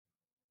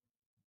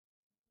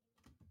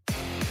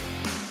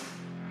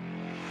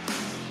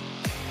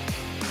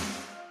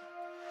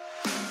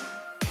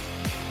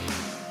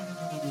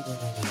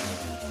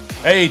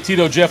Hey,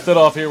 Tito, Jeff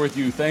Thidoff here with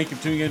you. Thank you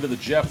for tuning into the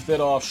Jeff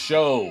Thidoff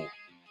Show.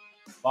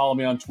 Follow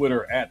me on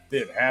Twitter at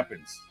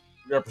ThidHappens.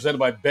 We are presented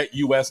by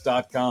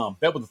BetUS.com.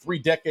 Bet with a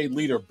 3-decade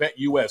leader,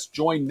 BetUS.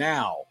 Join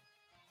now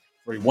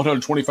for a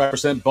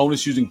 125%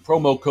 bonus using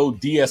promo code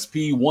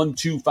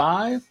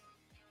DSP125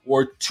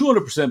 or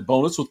 200%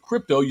 bonus with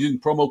crypto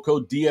using promo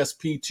code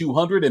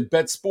DSP200 and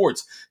Bet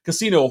Sports,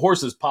 Casino,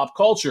 Horses, Pop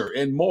Culture,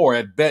 and more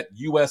at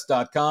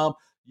BetUS.com.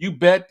 You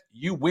bet,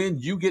 you win,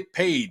 you get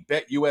paid.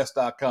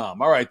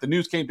 BetUS.com. All right, the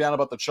news came down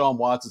about the Deshaun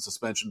Watson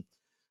suspension.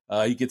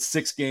 He gets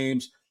 6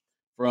 games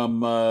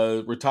from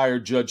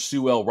retired Judge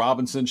Sue L.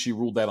 Robinson. She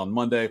ruled that on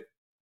Monday.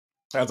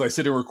 As I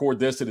sit and record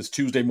this, it is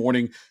Tuesday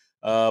morning,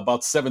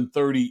 about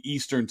 7:30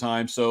 Eastern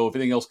time. So if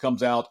anything else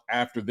comes out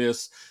after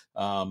this,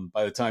 by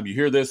the time you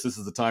hear this, this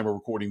is the time we're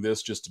recording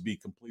this, just to be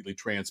completely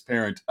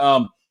transparent.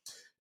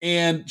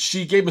 And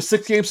she gave him a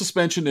 6-game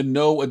suspension and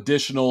no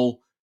additional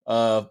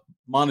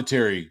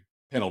monetary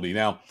penalty.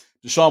 Now,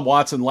 Deshaun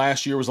Watson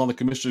last year was on the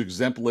commissioner's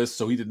exempt list,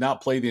 so he did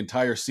not play the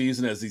entire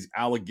season as these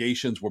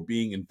allegations were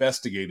being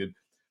investigated.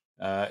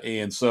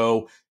 And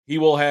so he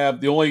will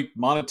have the only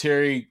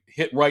monetary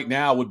hit right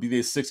now would be the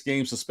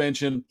 6-game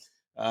suspension,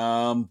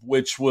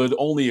 which would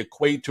only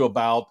equate to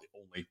about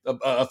only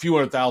a few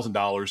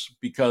 $100,000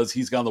 because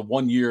he's got the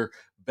 1-year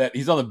vet.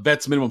 He's on the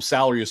vet's minimum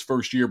salary his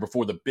first year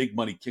before the big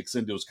money kicks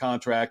into his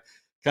contract.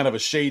 Kind of a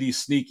shady,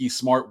 sneaky,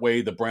 smart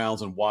way the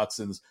Browns and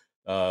Watson's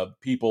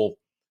people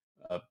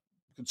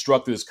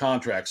constructed his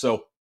contract.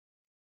 So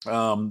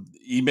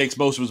he makes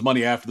most of his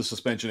money after the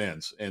suspension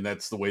ends, and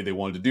that's the way they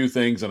wanted to do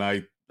things. And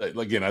I thought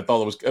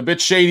it was a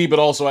bit shady, but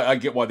also I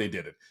get why they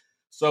did it.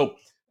 So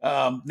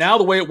now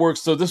the way it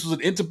works, so this was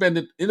an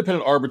independent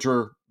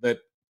arbiter that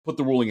put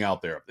the ruling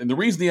out there. And the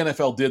reason the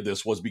NFL did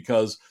this was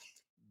because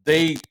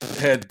they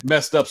had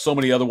messed up so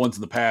many other ones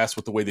in the past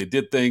with the way they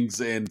did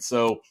things. And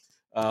so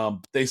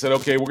they said,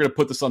 okay, we're going to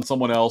put this on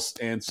someone else.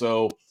 And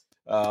so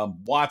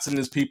Watson and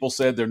his people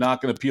said they're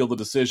not going to appeal the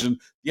decision.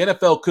 The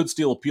NFL could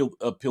still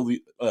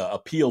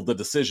appeal the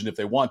decision if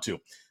they want to.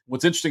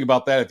 What's interesting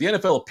about that, if the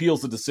NFL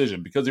appeals the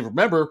decision, because if you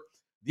remember,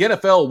 the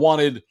NFL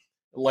wanted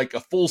like a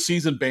full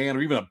season ban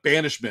or even a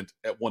banishment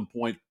at one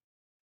point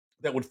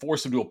that would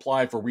force him to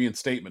apply for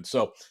reinstatement.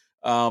 So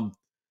the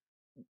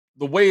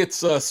way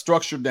it's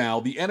structured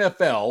now, the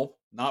NFL,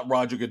 not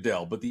Roger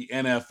Goodell, but the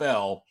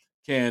NFL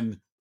can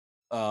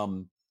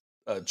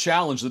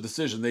challenge the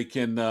decision. They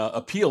can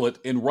appeal it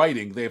in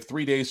writing. They have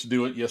 3 days to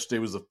do it. Yesterday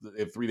was they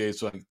have 3 days,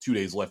 so I think 2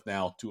 days left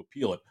now to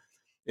appeal it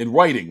in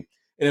writing.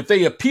 And if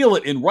they appeal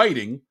it in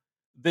writing,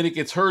 then it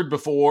gets heard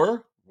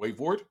before, wait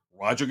for it,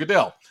 Roger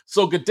Goodell.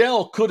 So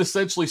Goodell could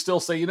essentially still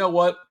say, you know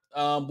what,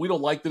 we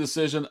don't like the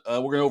decision.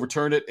 We're going to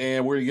overturn it,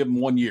 and we're going to give him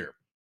 1 year.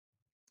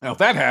 Now, if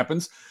that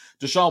happens,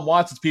 Deshaun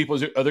Watson's people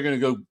are they going to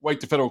go right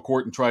to federal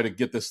court and try to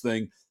get this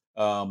thing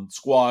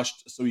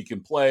squashed so he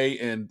can play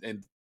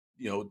and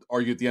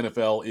argue that the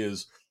NFL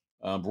is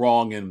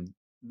wrong and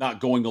not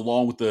going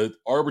along with the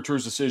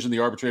arbitrator's decision, the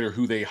arbitrator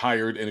who they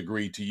hired and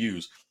agreed to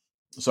use.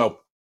 So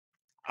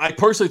I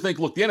personally think,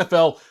 look, the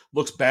NFL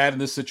looks bad in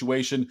this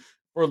situation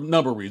for a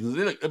number of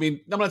reasons. I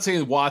mean, I'm not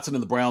saying Watson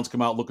and the Browns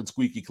come out looking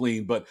squeaky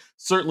clean, but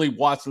certainly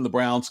Watson and the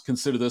Browns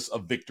consider this a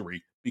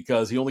victory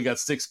because he only got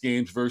 6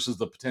 games versus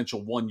the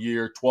potential 1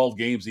 year, 12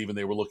 games even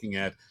they were looking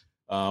at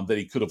that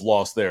he could have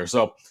lost there.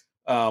 So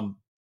the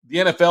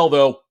NFL,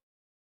 though,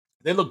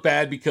 they look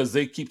bad because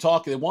they keep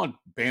talking. They want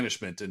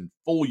banishment and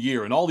full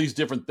year and all these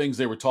different things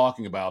they were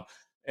talking about.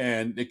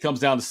 And it comes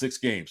down to 6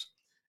 games.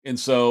 And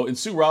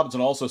Sue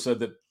Robinson also said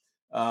that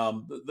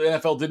the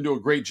NFL didn't do a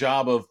great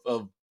job of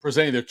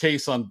presenting their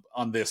case on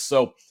this.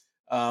 So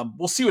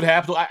we'll see what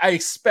happens. I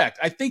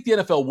think the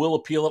NFL will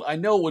appeal it. I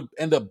know it would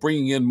end up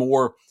bringing in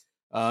more.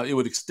 It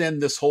would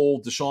extend this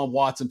whole Deshaun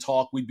Watson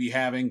talk we'd be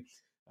having.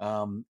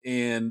 And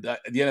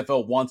the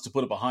NFL wants to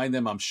put it behind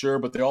them, I'm sure,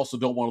 but they also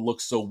don't want to look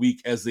so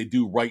weak as they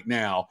do right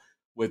now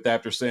with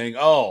after saying,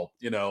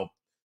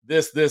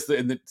 this,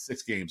 and then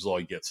 6 games is all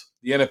he gets.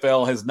 The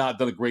NFL has not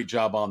done a great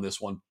job on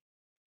this one.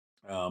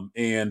 We'll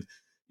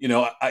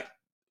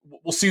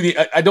see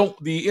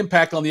the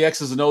impact on the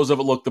X's and O's of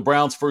it. Look, the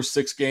Browns' first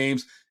 6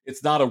 games,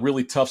 it's not a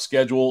really tough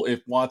schedule.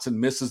 If Watson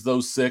misses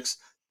those 6,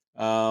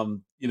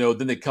 then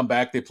they come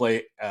back, they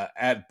play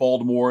at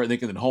Baltimore, and they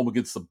can then home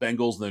against the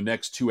Bengals in their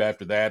next 2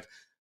 after that.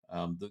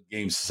 The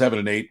games 7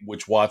 and 8,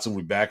 which Watson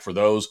will be back for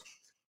those.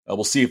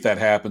 We'll see if that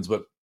happens.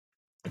 But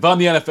if I'm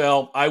the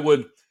NFL, I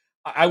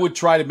would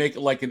try to make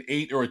it like an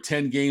 8 or a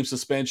 10 game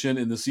suspension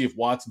and to see if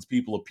Watson's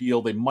people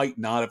appeal. They might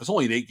not. If it's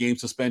only an 8-game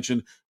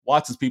suspension,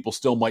 Watson's people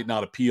still might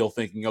not appeal,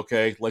 thinking,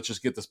 okay, let's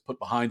just get this put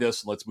behind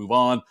us and let's move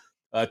on.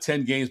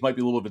 10 games might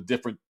be a little bit of a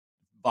different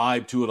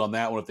vibe to it on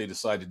that one if they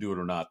decide to do it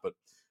or not. But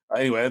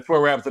anyway, that's where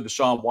we're at with the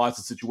Deshaun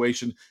Watson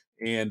situation.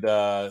 And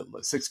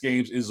 6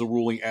 games is the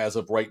ruling as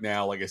of right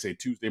now. Like I say,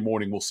 Tuesday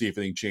morning, we'll see if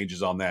anything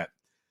changes on that.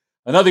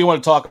 Another thing I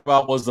want to talk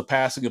about was the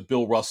passing of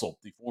Bill Russell,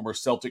 the former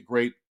Celtic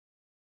great.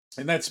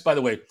 And that's, by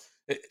the way,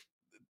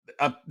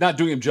 I'm not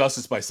doing him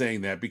justice by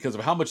saying that because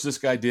of how much this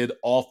guy did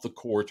off the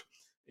court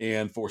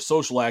and for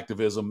social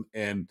activism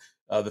and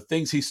the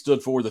things he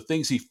stood for, the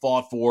things he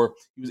fought for.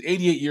 He was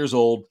 88 years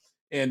old.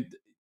 And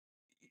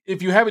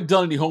if you haven't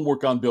done any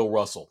homework on Bill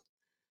Russell,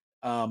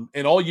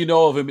 and all you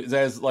know of him is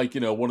as like,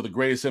 one of the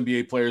greatest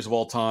NBA players of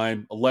all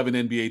time, 11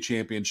 NBA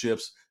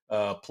championships,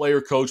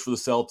 player coach for the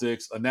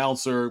Celtics,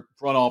 announcer,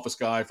 front office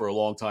guy for a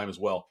long time as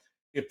well.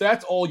 If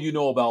that's all you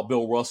know about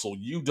Bill Russell,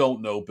 you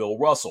don't know Bill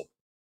Russell.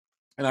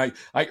 And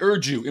I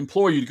urge you,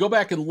 implore you to go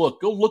back and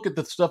look. Go look at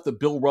the stuff that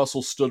Bill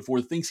Russell stood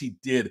for, the things he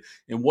did,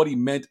 and what he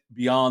meant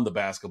beyond the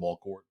basketball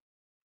court.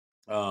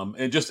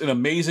 And just an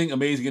amazing,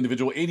 amazing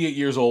individual. 88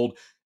 years old,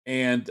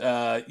 and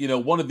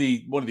one of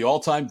the all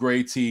time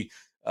greats.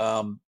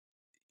 Um,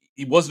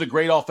 he wasn't a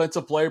great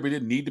offensive player, but he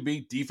didn't need to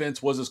be.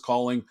 Defense was his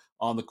calling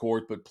on the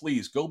court. But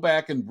please go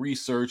back and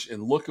research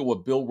and look at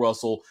what Bill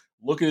Russell.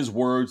 Look at his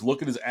words.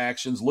 Look at his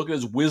actions. Look at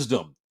his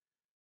wisdom.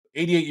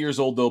 88 years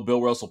old, though,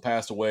 Bill Russell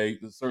passed away.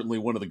 Certainly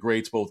one of the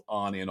greats, both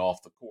on and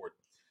off the court.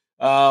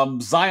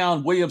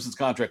 Zion Williamson's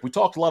contract. We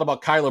talked a lot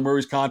about Kyler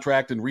Murray's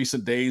contract in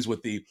recent days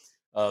with the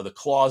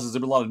clauses.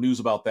 There's been a lot of news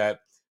about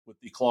that, with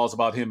the clause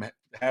about him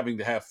having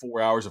to have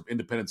 4 hours of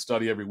independent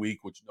study every week,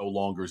 which no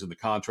longer is in the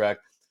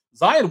contract.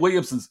 Zion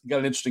Williamson's got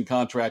an interesting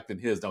contract than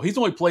his. Now, he's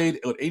only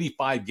played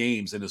 85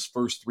 games in his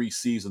first 3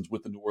 seasons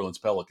with the New Orleans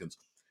Pelicans.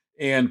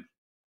 And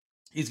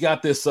he's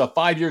got this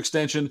 5-year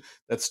extension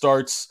that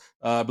starts,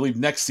 I believe,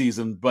 next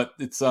season, but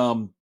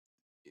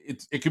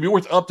it could be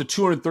worth up to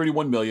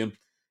 $231 million,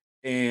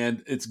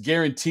 and it's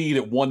guaranteed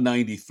at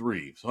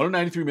 193. So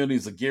 193 million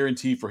is a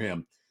guarantee for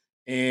him.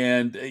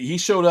 And he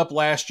showed up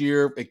last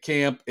year at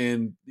camp,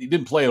 and he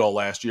didn't play at all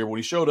last year. When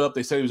he showed up,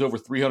 they said he was over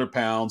 300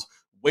 pounds.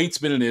 Weight's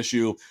been an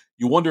issue.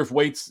 You wonder if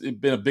weight's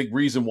been a big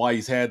reason why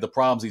he's had the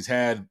problems he's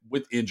had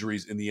with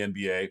injuries in the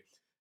NBA.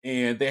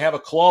 And they have a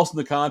clause in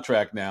the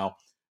contract now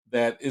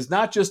that is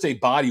not just a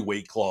body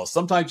weight clause.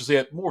 Sometimes you see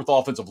it more with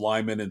offensive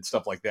linemen and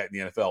stuff like that in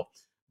the NFL.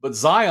 But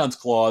Zion's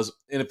clause,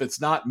 and if it's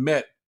not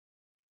met,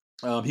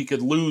 he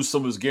could lose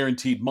some of his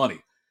guaranteed money.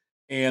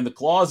 And the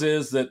clause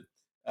is that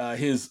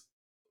his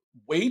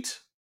weight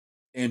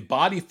and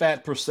body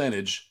fat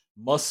percentage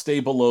must stay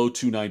below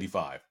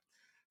 295.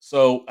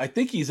 So I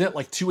think he's at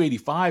like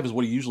 285 is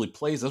what he usually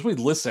plays. That's what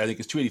he lists at. I think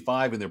it's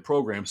 285 in their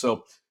program.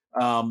 So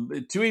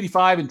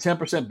 285 and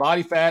 10%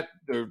 body fat,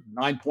 or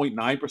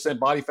 9.9%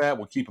 body fat,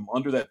 will keep him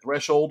under that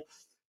threshold.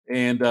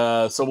 And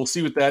so we'll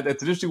see with that.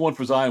 That's an interesting one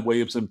for Zion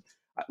Williamson.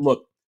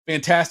 Look,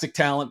 fantastic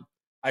talent.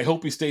 I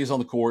hope he stays on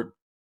the court.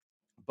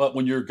 But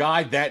when you're a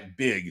guy that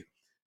big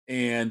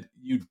and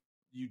you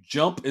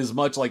jump as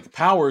much, like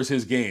power is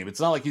his game. It's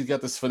not like he's got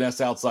this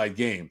finesse outside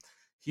game.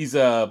 He's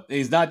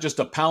not just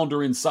a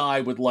pounder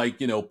inside with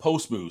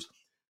post moves.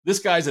 This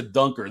guy's a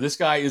dunker. This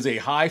guy is a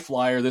high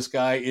flyer. This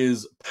guy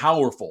is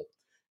powerful.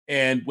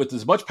 And with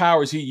as much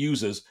power as he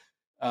uses,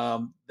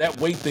 that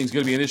weight thing's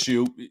going to be an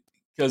issue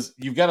because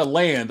you've got to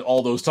land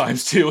all those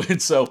times too. And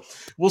so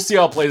we'll see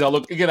how it plays out.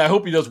 Look, again, I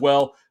hope he does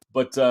well.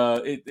 But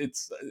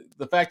it's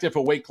the fact that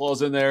a weight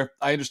clause in there,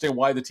 I understand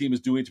why the team is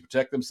doing it to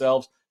protect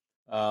themselves.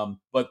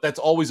 But that's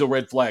always a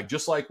red flag.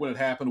 Just like when it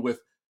happened with,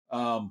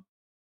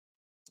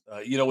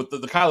 with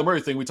the Kyler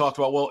Murray thing, we talked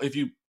about, well, if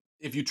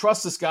you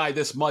trust this guy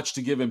this much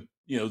to give him,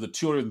 the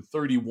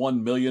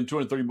 231 million,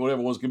 230,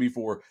 whatever it was going to be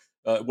for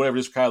whatever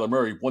it is for Kyler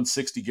Murray,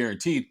 160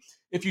 guaranteed.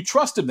 If you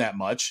trust him that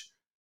much,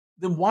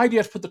 then why do you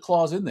have to put the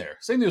clause in there?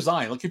 Same thing with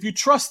Zion. Like, if you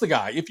trust the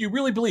guy, if you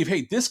really believe,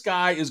 hey, this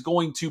guy is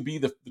going to be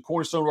the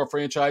cornerstone of our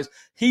franchise,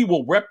 he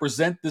will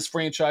represent this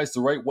franchise the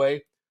right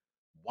way,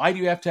 why do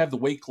you have to have the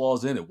weight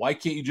clause in it? Why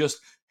can't you just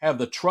have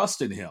the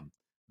trust in him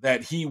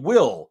that he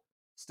will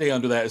stay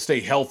under that, stay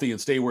healthy, and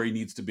stay where he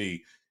needs to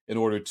be in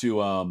order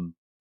to,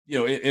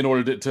 in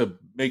order to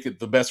make it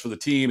the best for the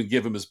team and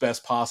give him his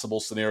best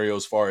possible scenario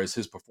as far as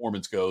his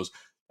performance goes?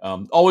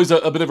 Always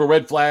a bit of a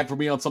red flag for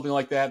me on something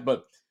like that,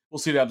 but we'll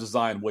see what happens to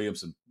Zion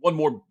Williamson. One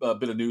more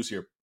bit of news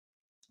here.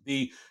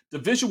 The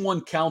Division I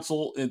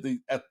Council with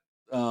the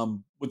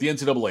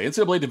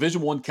NCAA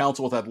Division I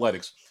Council with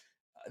Athletics,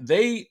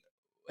 they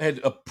had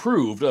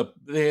approved,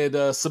 they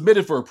had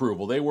submitted for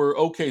approval. They were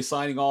okay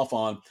signing off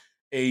on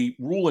a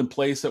rule in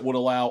place that would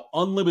allow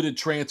unlimited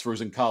transfers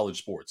in college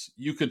sports.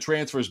 You could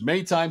transfer as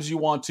many times as you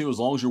want to, as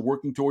long as you're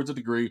working towards a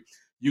degree.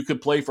 You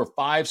could play for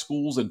 5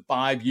 schools in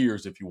 5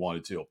 years if you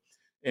wanted to.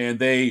 And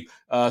they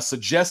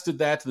suggested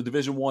that to the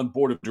Division I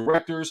Board of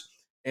Directors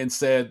and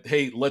said,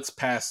 hey, let's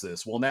pass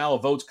this. Well, now a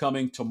vote's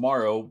coming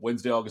tomorrow,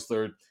 Wednesday, August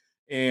 3rd.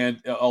 And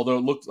although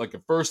it looked like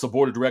at first the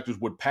Board of Directors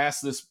would pass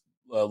this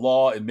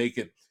law and make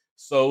it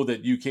so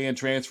that you can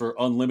transfer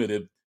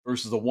unlimited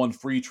versus the one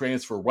free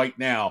transfer right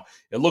now,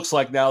 it looks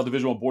like now the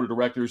Division I Board of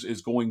Directors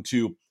is not going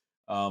to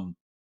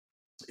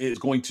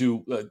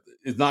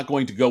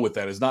go with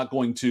that, is not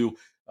going to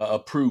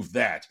approve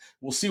that.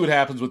 We'll see what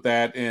happens with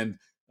that. And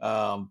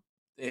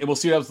we'll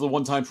see what happens to the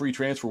one-time free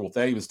transfer, if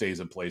that even stays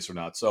in place or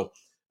not. So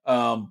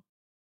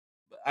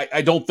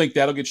I don't think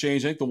that'll get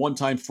changed. I think the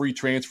one-time free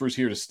transfer is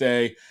here to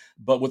stay.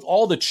 But with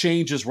all the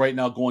changes right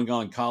now going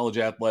on in college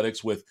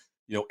athletics with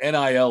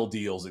NIL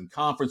deals and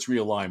conference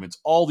realignments,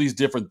 all these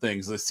different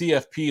things, the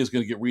CFP is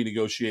going to get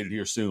renegotiated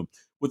here soon.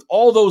 With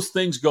all those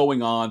things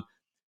going on,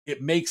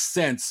 it makes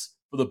sense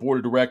for the board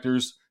of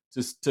directors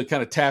to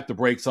kind of tap the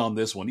brakes on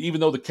this one. Even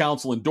though the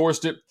council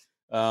endorsed it,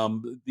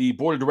 the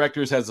board of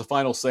directors has the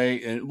final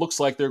say, and it looks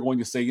like they're going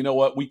to say, you know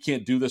what, we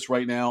can't do this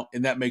right now,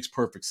 and that makes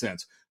perfect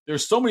sense.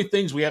 There's so many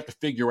things we have to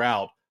figure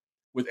out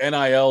with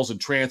NILs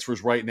and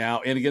transfers right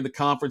now, and again, the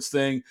conference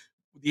thing,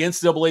 the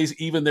NCAA's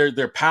even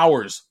their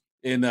powers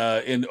in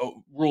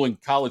ruling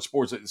college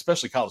sports,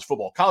 especially college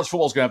football. College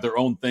football is going to have their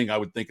own thing, I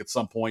would think, at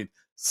some point,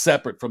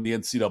 separate from the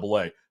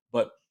NCAA.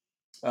 But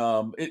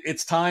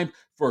it's time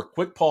for a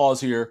quick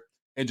pause here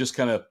and just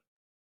kind of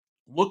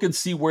look and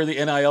see where the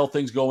NIL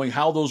thing's going,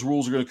 how those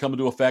rules are going to come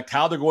into effect,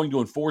 how they're going to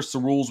enforce the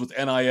rules with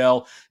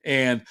NIL,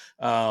 and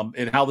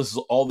how this is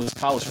all this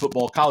college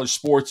football, college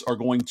sports are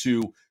going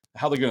to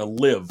how they're going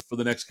to live for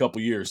the next couple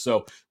of years.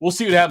 So we'll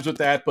see what happens with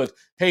that. But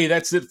hey,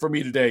 that's it for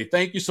me today.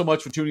 Thank you so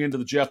much for tuning into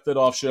the Jeff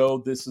Thidoff Show.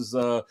 This is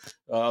on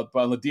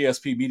the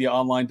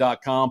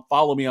DSPMediaOnline.com.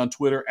 Follow me on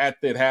Twitter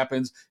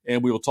 @ThitHappens,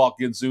 and we will talk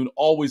again soon.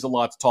 Always a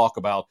lot to talk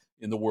about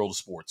in the world of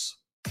sports.